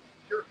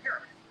you're a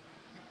parent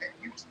and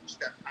you teach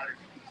them how to do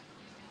these things.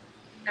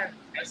 And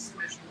as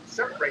soon as you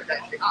separate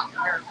that, you say,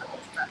 your parents are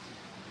what's best.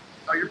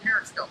 Oh, your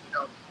parents don't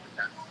know that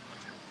that's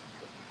what's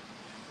best.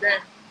 Then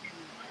you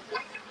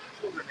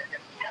children that get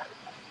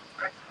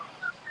right?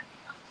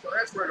 So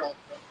that's where it all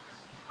goes.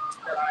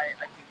 That I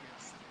think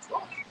is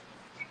wrong.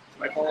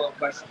 My follow-up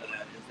question to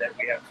that is that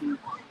we have two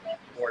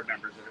board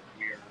members that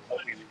we are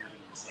hoping to get in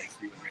place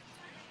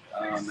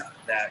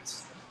that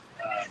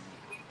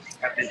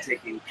have been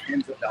taking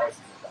tens of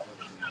thousands of dollars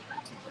in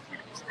teacher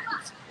fees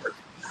support.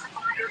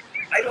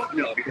 I don't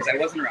know because I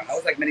wasn't around. I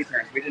was like many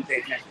parents. We didn't pay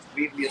attention.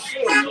 We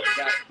assumed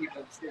that people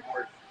on the school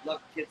board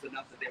loved kids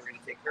enough that they were going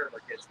to take care of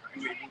our kids,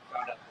 and we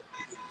found out that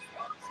they do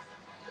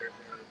they're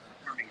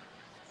harming them.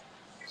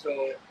 So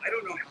I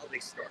don't know how they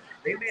started.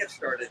 They may have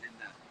started in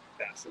that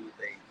fashion that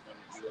they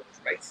wanted to do what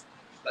was right,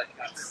 but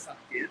got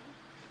sucked in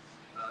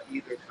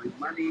either through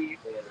money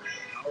or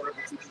power of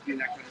the teachers doing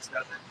that kind of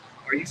stuff.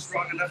 Are you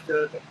strong enough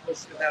to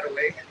push that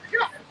away?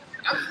 Yeah,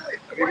 absolutely.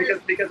 I mean,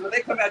 because when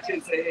they come at you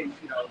and say, hey,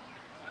 you know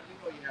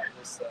you have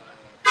this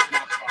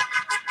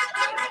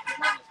nonprofit,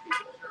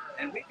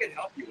 can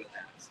help you with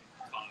that,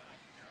 Todd?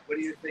 What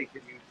do you think?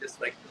 Can you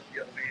just like look the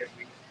other way as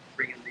we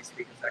bring in these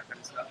speakers, that kind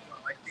of stuff? Well,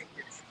 I think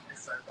it's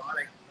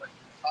ironic when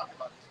you talk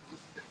about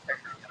this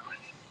integrity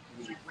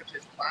which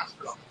is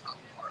plastered on the top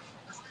of our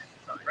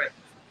design. Right.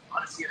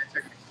 Honesty and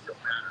integrity still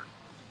matter.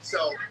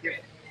 So if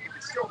it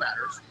still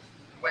matters,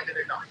 when did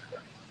it not?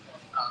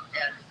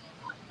 And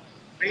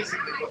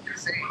basically what you're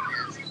saying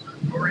is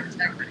your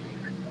integrity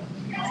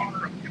keeps you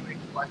from doing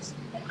what's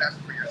best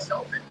for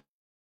yourself.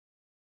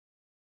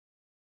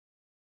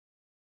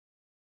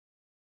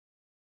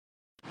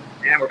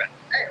 And we're back.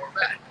 Hey, we're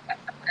back.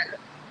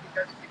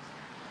 Because it's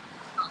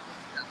not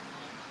looking at it.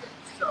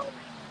 So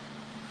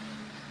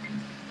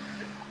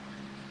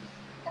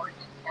are you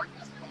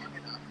strong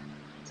enough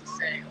to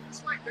say, oh,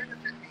 this might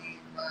benefit me,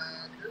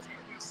 but there's going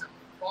to be some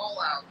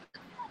fallout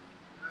that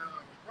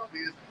probably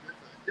isn't good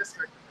for the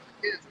district or for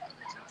the kids or for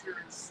the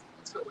teachers.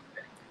 Let's go with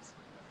it anyways.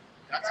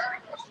 That's a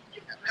big question.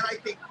 And I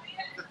think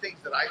the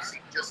things that I've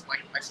seen, just like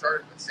I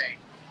started with saying,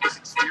 this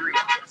experience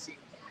of seeing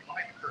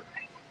behind the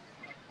curtain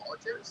of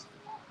politics,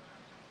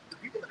 the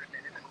people that have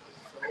been in it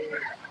so I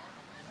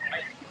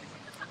think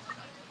it's to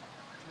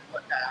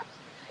what that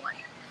actually is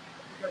like.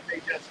 Because they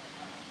just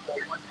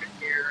don't want to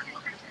care and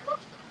want to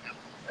trust them.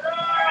 So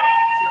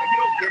you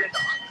don't get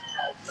into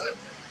all of a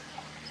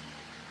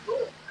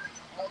cool.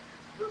 All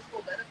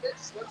personal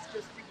benefits, let's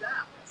just do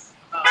that. It's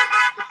one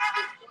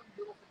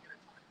little thing at a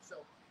time.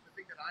 So the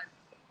thing that I'm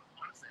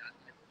honestly, I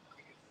think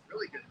it's a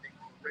really good thing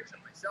for Rich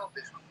and myself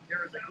is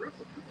there is a group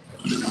of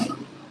people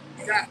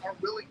that are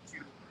willing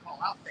to call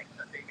out things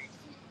that they may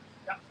see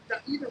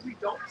that either we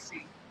don't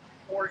see,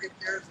 or if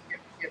there's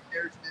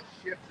this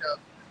shift of,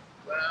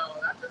 well,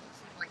 that doesn't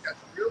seem like that's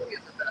really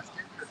in the best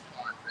interest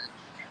of Rich.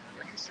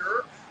 Are you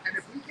sure? And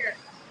if we can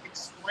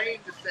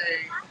explain to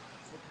say,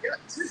 well, yeah,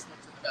 this is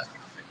what's in the best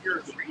interest, and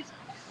here's the reason,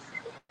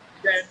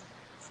 then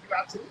you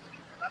absolutely,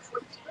 that's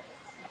what it's for.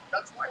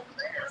 That's why we're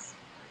there.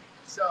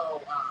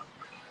 So,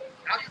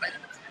 how can I do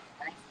this?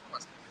 Thanks for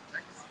question.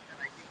 And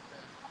I think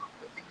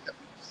the things that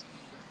we've seen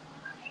with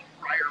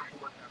prior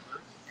board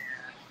members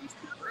and these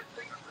two current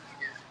board members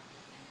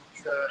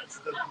is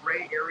the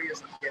gray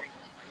areas of getting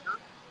lighter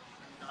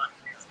and not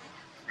missing.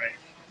 Right.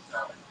 So,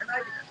 and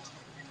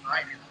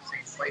I'm in the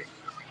same place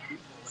with the same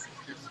people. It's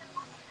just,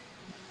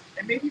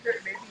 and maybe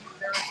there's a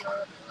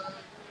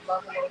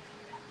level of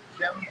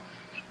them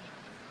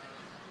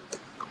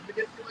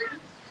manipulated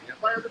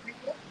by other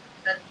people,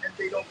 and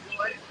they don't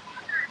realize it.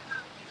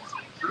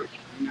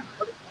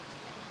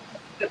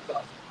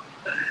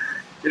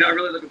 You know, I'm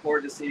really looking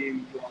forward to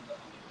seeing you on the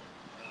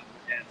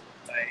and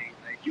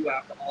I do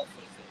have to also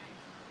say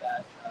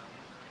that a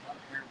lot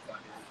of parents out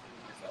here,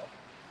 including myself,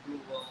 who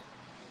will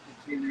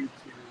continue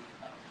to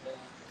hold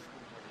the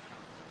school board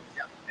accountable.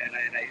 Yeah. And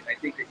I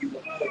think that you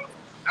will hold them.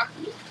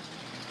 Absolutely.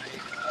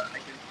 I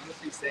can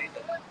honestly say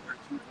that there are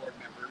two board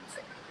members,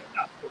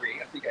 not three,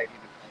 I think I've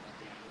even called out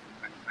the number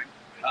from time to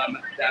time,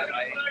 that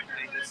I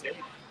just say,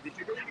 did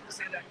you really need to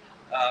say that?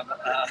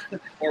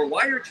 Or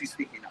why aren't you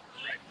speaking up?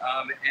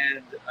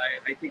 And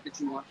I think that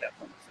you want that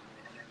from us.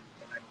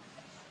 And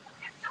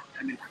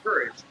I'm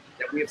encouraged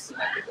that we have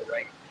selected the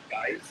right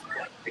guys.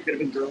 It could have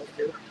been girls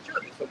too.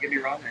 Sure. Don't get me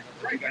wrong. I know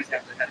that you guys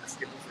have the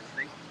skills and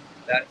things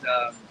that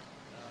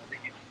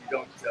you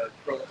don't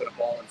throw up in a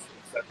ball and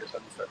suck your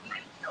thumb and start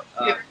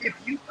running. If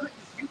you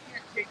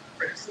can't take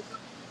criticism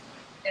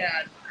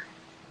and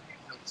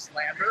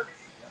slander,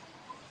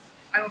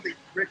 I don't think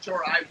Rich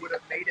or I would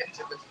have made it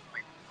to this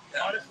point.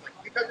 Honestly,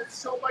 because there's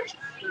so much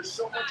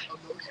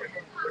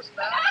emotional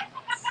pushback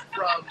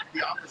from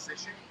the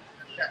opposition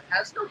that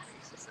has no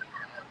basis in it.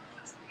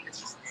 It's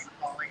just name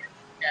calling,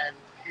 and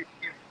if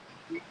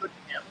we couldn't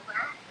handle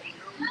that,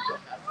 we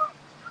couldn't have it.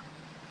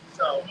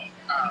 So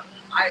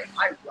I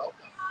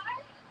welcome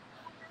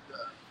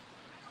the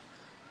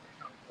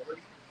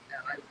accountability,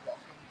 and I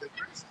welcome the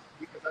criticism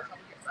because that's how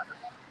we get better.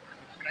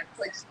 When I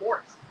play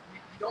sports,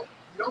 you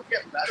don't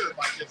get better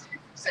by just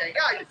saying,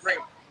 "Yeah, you're great."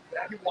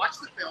 You watch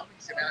the film and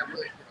you say, "Man, I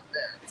really put up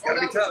there." It's got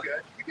to be tough.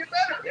 Good. You get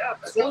better. Yeah,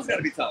 school's got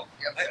to be tough.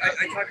 Yeah,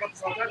 I talk about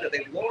this all the time that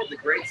they've lowered the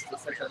grades to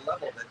such a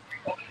level that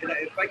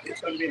if my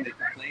kids come to me and they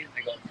complain,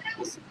 I go,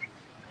 "Listen,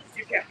 if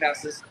you can't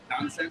pass this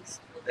nonsense,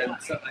 then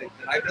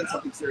I've done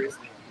something serious."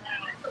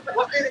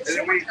 Well, and it's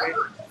so much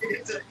effort.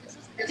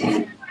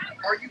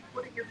 Are you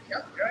putting in the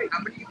effort? Right. How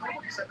many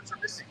homework assignments are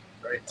missing?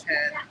 Right.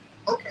 10.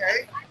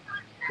 Okay.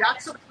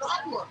 That's a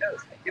problem.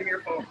 Yes. Give me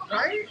your phone.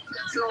 Right?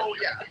 So,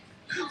 yeah.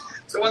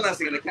 So one last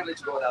thing, and I can't let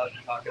you go without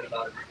talking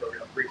about it for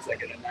a brief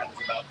second, and that is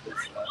about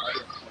this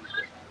other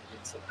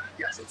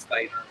yes, it's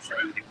fight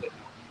saying they couldn't.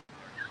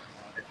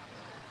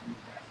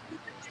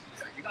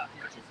 You got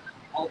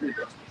all the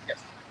endorsements. Yes.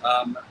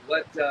 All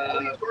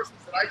the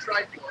endorsements that I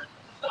tried for,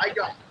 I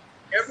got.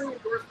 Every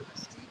endorsement that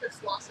Steven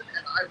Slauson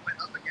and I went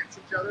up against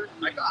each other,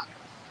 I got.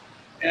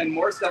 And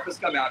more stuff has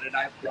come out, and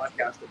I've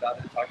broadcast about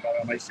it and talked about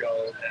it on my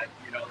show. That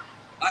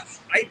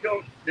I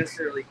don't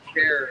necessarily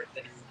care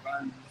that he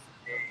runs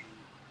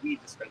a weed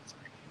dispensary.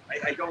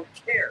 I don't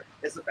care.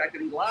 It's the fact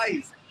that he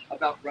lies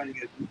about running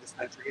a weed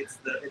dispensary. It's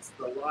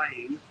the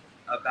lying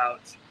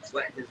about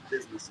what his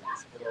business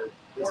is or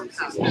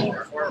businesses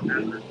or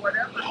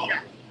whatever.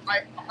 Yeah,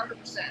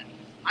 100%.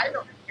 I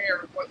don't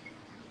care what you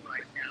do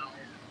right now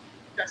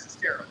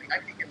necessarily. I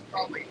think it's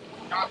probably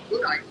not a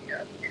good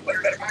idea. If What's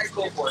you're better trying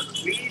school to- for?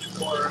 Weed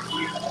or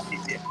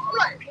weed?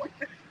 Right.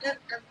 And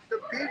the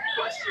big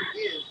question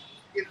is,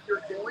 if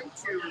you're going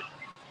to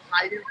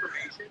hide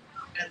information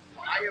and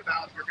lie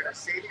about, you're going to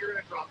say that you're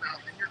going to drop out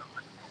and you're not.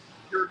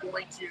 You're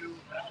going to,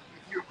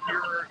 if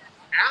you're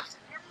asked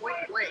point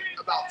blank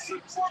about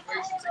certain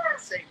situations and you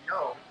say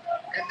no,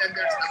 and then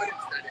there's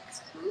evidence that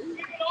it's true,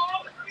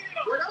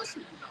 what else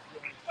are you not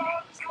willing to do?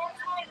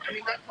 I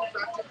mean, that comes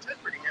back to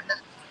integrity. And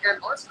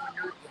honestly, when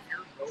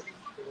you're voting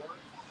for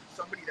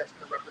somebody that's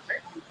going to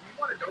represent you, you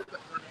want to know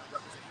that they're going to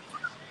represent you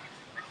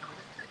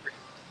with integrity.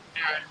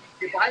 And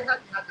if I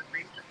hadn't had the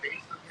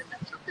face-to-face with him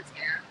that shook his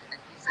hand and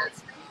he said,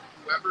 Steve,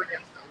 whoever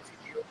gets the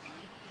OCGOP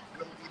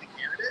will be the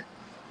candidate,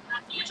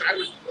 which I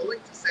was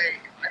willing to say,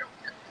 if I don't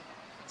get it,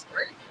 it's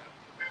great.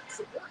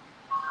 Support you.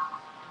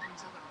 And then he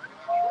said,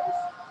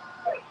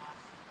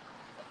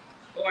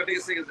 Well, my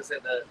biggest thing is I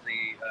said that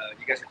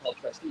you guys are called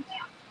trustees.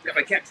 If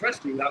I can't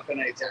trust you, how can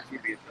I tell you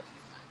to be a trustee?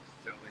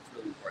 So it's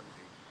really important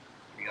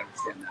to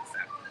understand that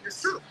fact.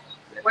 it's true.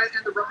 And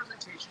the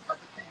representation of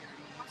the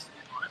community needs to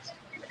be honest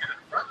and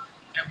upfront,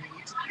 and we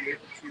need to be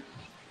able to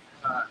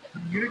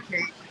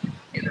communicate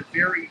in a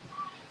very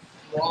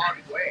broad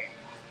way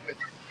with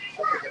the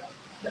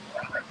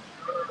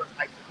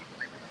types of people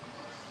that we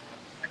want.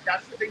 And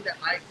that's the thing that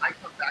I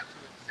come back to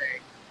and say,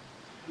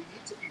 we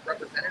need to be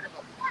representative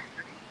of the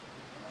community,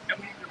 and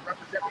we need to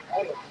represent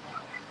all of them.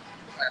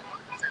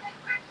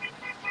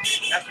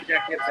 Pastor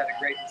Jack Gibbs had a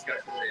great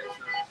discussion today. So,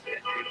 we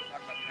were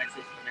talking about the United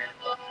States of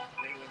America.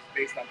 It was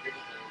based on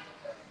biblical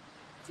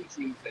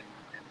teachings and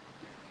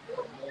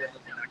morals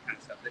and that kind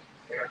of stuff. That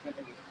our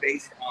country was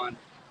based on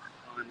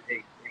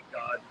a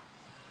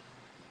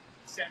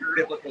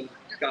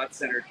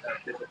God-centered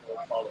biblical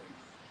following.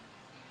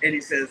 And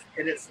he says,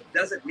 and it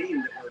doesn't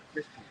mean that we're a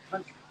Christian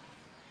country.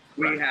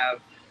 We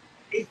have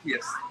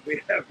atheists,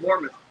 we have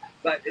Mormons,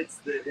 but it's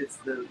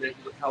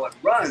how it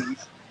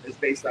runs is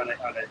based on the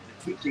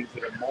teachings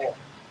that are moral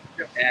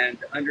and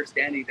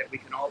understanding that we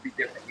can all be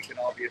different. We can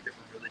all be of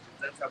different religions.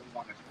 That's how we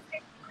want to be.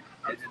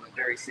 And in the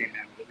very same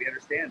manner that we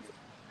understand that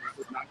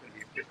this is not going to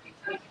be a Christian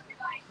country.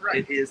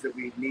 Right. It is that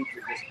we need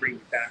to just bring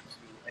back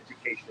to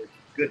education,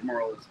 good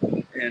morals,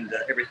 and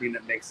everything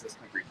that makes this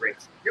country great,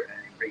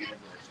 and bring it into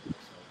our schools.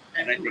 So,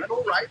 And I think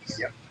parental rights,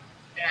 yeah.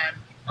 and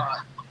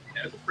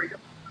medical freedom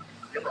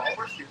for all of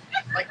our students.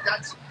 Like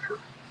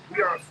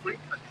we are a free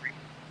country.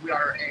 We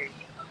are a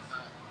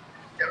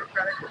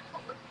democratic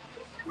republic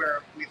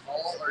where we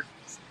all are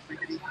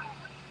treated equally,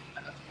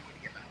 and that's what we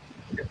need to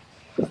get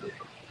back.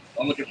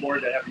 I'm looking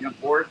forward to having you on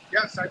board.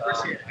 Yes, I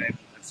appreciate it.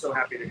 I'm so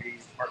happy to be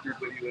partnered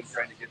with you and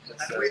trying to get this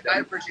I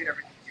done. appreciate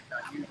everything you've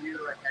done.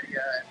 You and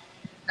Edia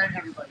and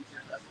everybody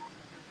here.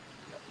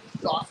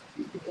 It's awesome.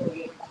 These people are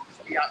willing to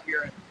just be out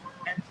here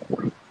and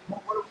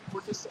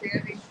we're just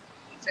standing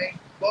saying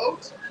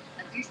vote,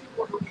 and these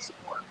people are who we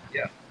support.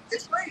 Yeah.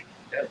 It's great.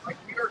 Yeah. Like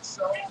we are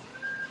so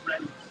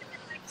ready.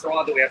 It's so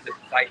odd that we have to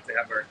fight to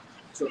have our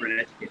children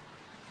educated.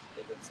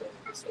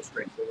 It's so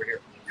strange, but we're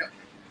here. Yeah.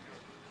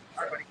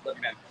 All right, buddy. Love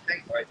you, man.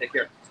 Thanks. All right, take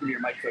care. Just give me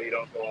your mic so you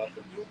don't go off.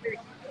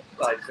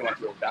 Well, I just don't want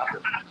you to go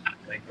bathroom.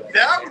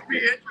 That would be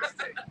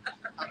interesting.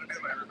 Have a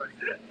good one, everybody.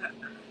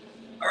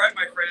 All right,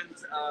 my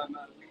friends.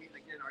 We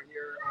again are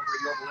here over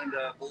at Yorba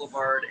Linda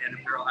Boulevard and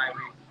Imperial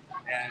Highway,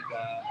 and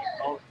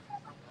a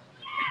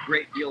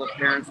great deal of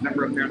parents, a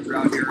number of parents are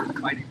out here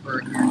fighting for our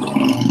kids.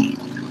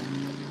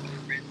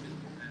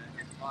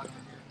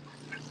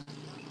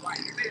 Right,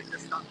 you may have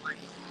just not like.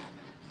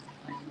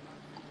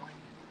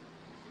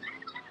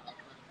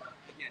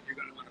 Again, you're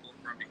going to want to vote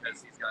for him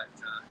because he's got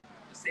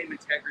the same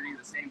integrity,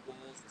 the same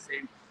goals, the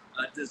same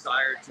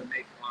desire to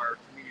make our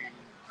community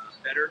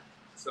better.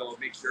 So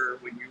make sure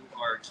when you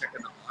are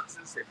checking the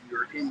boxes, if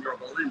you're in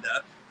Yorba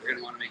Linda, you're going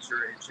to want to make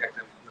sure and check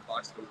the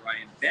box for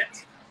Ryan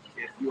Bent.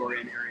 If you are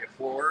in Area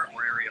 4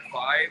 or Area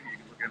 5,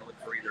 you're going to look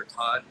for either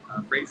Todd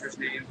Frazier's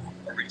name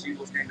or Rich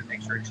Eagle's name to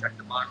make sure and check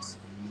the box.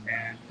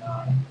 And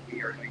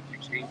we are going to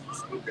change the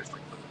school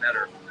district for the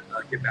better,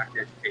 get back to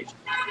education.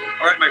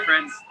 All right, my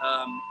friends,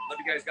 love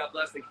you guys. God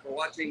bless. Thank you for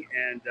watching.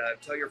 And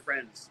tell your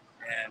friends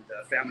and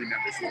family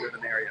members who live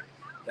in the area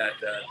that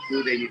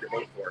who they need to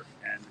vote for.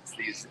 And it's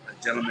these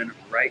gentlemen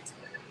right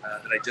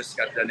that I just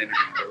got done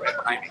interviewing. They're right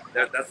behind me.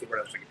 That's the word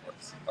I was looking for.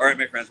 All right,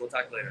 my friends. We'll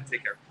talk later.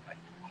 Take care. Bye.